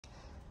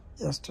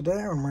Yes,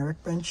 today on my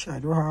workbench I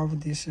do have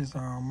this is a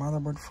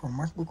motherboard from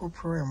Macbook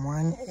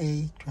M1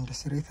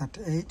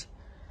 a2338.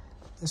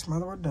 This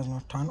motherboard does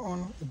not turn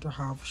on, it does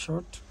have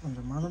short on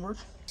the motherboard.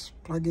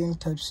 Plug in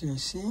Type-C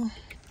IC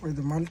with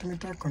the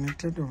multimeter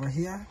connected over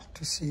here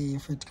to see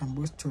if it can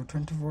boost to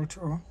 20 volt,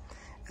 or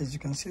as you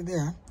can see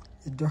there,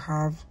 it does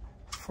have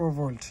 4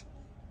 volt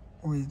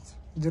with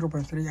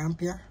 0.3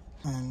 ampere,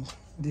 and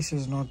this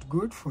is not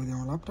good for the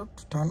laptop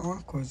to turn on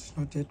because it's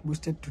not yet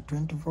boosted to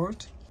 20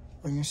 volt.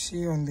 When you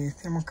see on the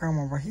thermocam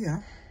over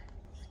here,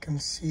 you can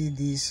see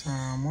this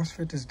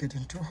MOSFET is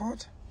getting too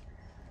hot,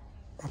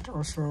 but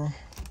also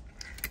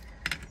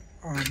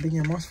being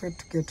a MOSFET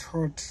to get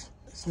hot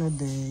is not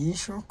the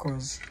issue,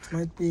 because it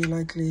might be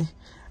likely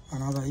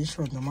another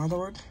issue on the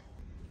motherboard.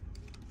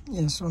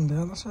 Yes, on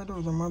the other side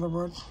of the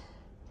motherboard,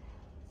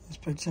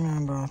 inspecting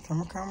under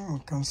thermocam, we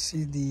can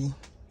see the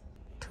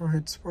 2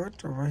 heat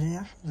spot over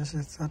here. This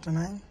is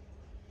 39.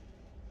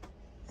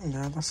 On the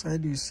other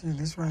side, you see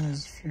this one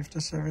is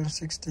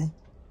 5760.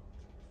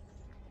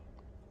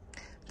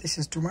 This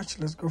is too much.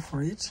 Let's go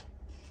for it.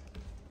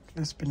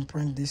 Let's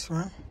pinpoint this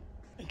one.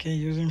 Okay,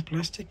 using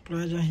plastic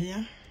plunger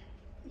here.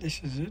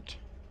 This is it.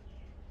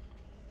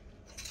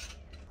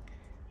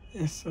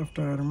 Yes,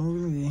 after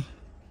removing the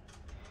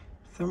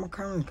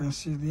thermocam, you can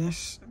see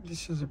this.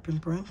 This is a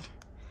pinpoint.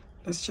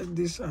 Let's check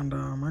this under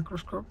a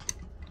microscope.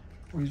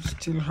 We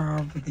still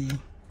have the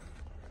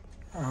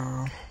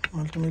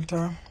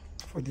multimeter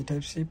for the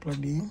Type-C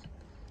plugged in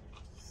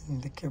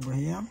the cable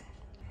here.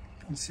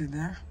 You can see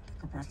there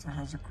the capacitor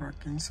has a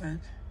crack inside.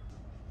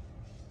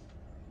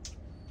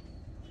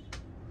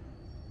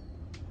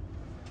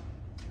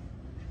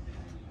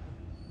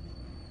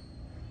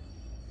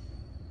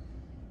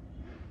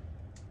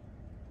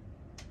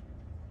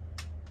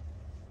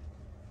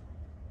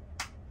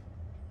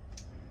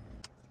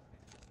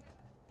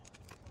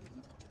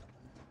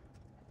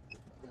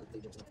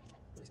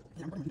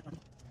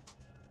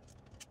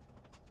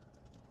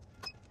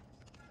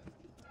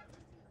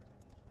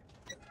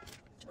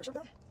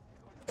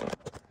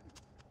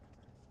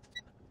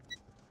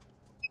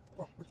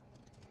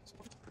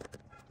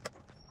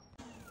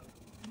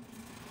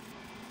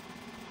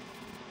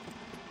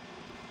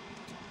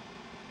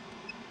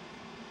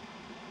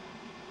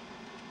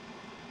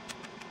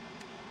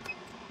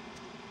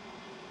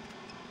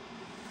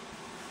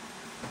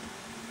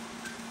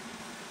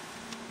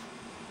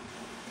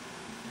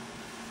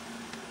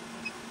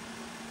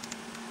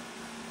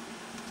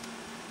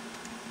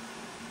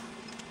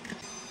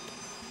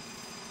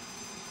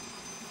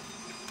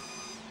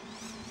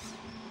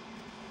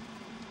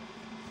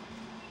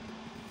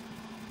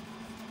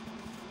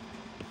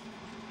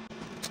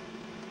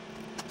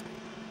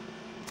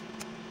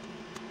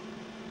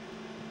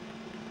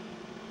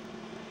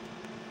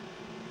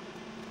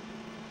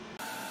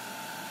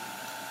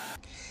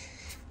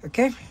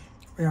 Okay,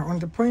 we are on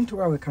the point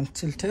where we can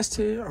still test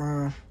it.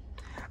 I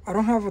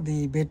don't have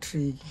the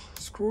battery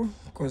screw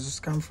because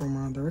it's come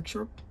from the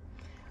workshop.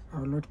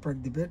 I will not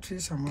pack the battery.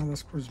 Some other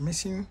screws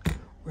missing.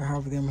 We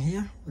have them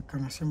here. We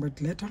can assemble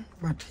it later.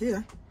 But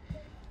here,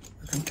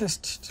 we can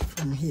test it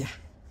from here.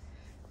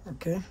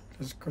 Okay,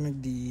 let's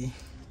connect the...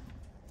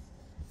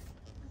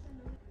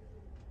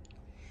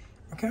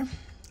 Okay,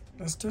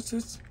 let's test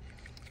it.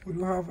 We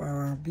do have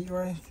a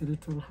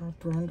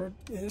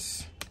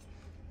BY32200S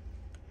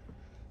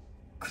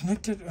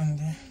connected on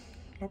the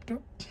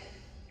laptop. You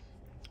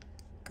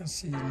can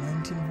see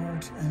 19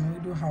 volts, and we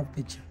do have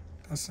picture.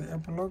 That's the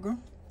Apple logo. You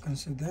can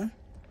see there,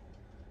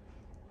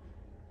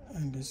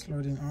 and it's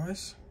loading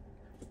OS.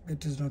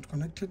 It is not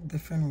connected. The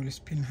fan will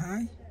spin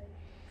high.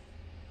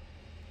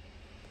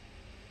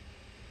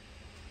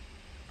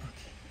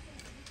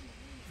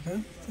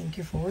 Okay, thank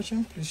you for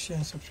watching. Please share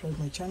and subscribe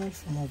my channel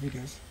for more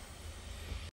videos.